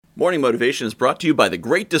Morning Motivation is brought to you by The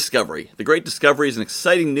Great Discovery. The Great Discovery is an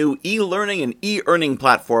exciting new e-learning and e-earning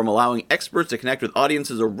platform allowing experts to connect with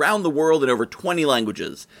audiences around the world in over 20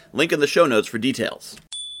 languages. Link in the show notes for details.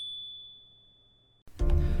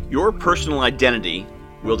 Your personal identity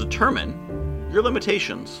will determine your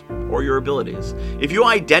limitations or your abilities. If you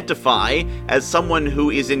identify as someone who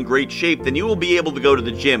is in great shape, then you will be able to go to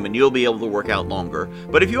the gym and you'll be able to work out longer.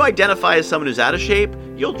 But if you identify as someone who's out of shape,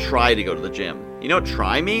 you'll try to go to the gym. You know what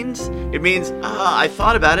try means? It means, I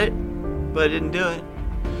thought about it, but I didn't do it.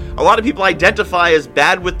 A lot of people identify as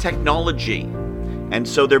bad with technology, and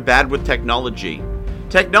so they're bad with technology.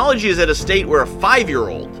 Technology is at a state where a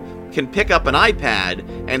 5-year-old can pick up an iPad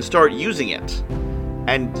and start using it,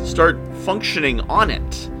 and start functioning on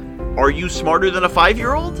it. Are you smarter than a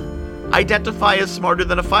 5-year-old? Identify as smarter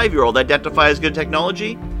than a 5-year-old. Identify as good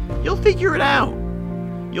technology. You'll figure it out.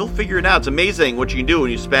 You'll figure it out. It's amazing what you can do when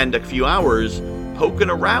you spend a few hours poking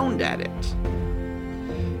around at it.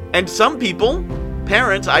 And some people,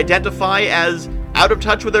 parents, identify as out of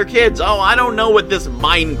touch with their kids. Oh, I don't know what this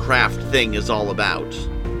Minecraft thing is all about.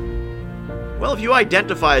 Well, if you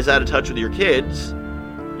identify as out of touch with your kids,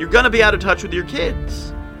 you're going to be out of touch with your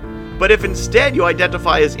kids. But if instead you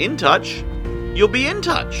identify as in touch, you'll be in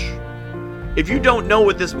touch. If you don't know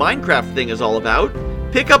what this Minecraft thing is all about,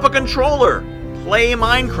 pick up a controller. Play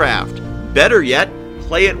Minecraft. Better yet,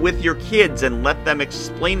 play it with your kids and let them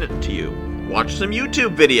explain it to you. Watch some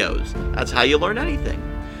YouTube videos. That's how you learn anything.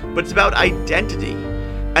 But it's about identity.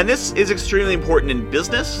 And this is extremely important in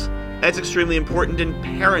business, and it's extremely important in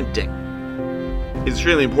parenting. It's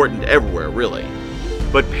extremely important everywhere, really.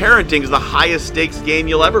 But parenting is the highest stakes game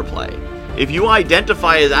you'll ever play. If you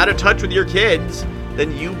identify as out of touch with your kids,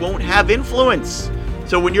 then you won't have influence.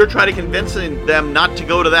 So when you're trying to convince them not to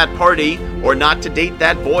go to that party, or not to date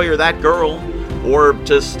that boy or that girl, or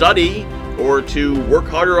to study, or to work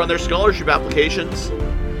harder on their scholarship applications,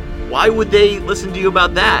 why would they listen to you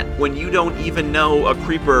about that when you don't even know a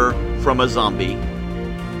creeper from a zombie?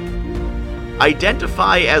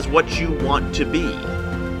 Identify as what you want to be,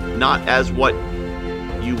 not as what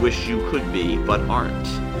you wish you could be but aren't.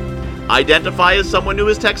 Identify as someone who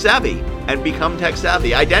is tech savvy and become tech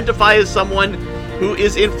savvy. Identify as someone who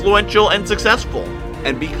is influential and successful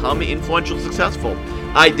and become influential and successful.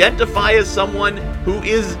 Identify as someone who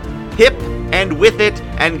is hip and with it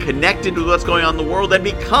and connected with what's going on in the world and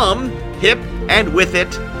become hip and with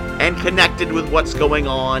it and connected with what's going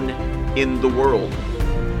on in the world.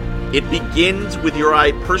 It begins with your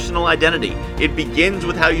personal identity. It begins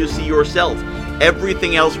with how you see yourself.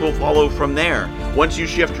 Everything else will follow from there. Once you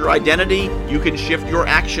shift your identity, you can shift your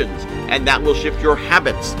actions, and that will shift your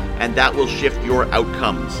habits, and that will shift your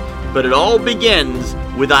outcomes. But it all begins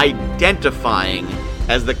with identifying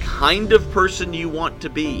as the kind of person you want to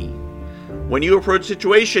be. When you approach a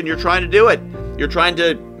situation, you're trying to do it. You're trying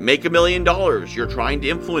to make $1 million. You're trying to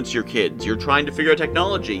influence your kids. You're trying to figure out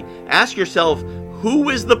technology. Ask yourself, who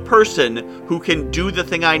is the person who can do the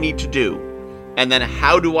thing I need to do? And then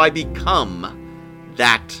how do I become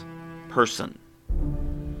that person?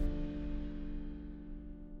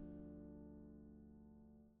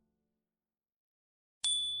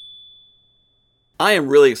 I am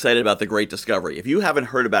really excited about The Great Discovery. If you haven't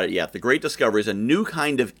heard about it yet, The Great Discovery is a new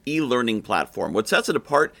kind of e-learning platform. What sets it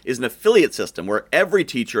apart is an affiliate system where every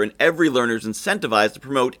teacher and every learner is incentivized to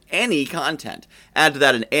promote any content. Add to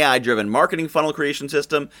that an AI-driven marketing funnel creation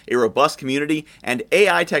system, a robust community, and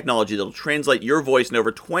AI technology that will translate your voice in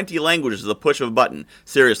over 20 languages with the push of a button.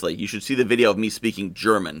 Seriously, you should see the video of me speaking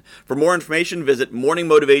German. For more information, visit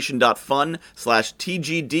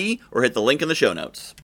morningmotivation.fun/TGD or hit the link in the show notes.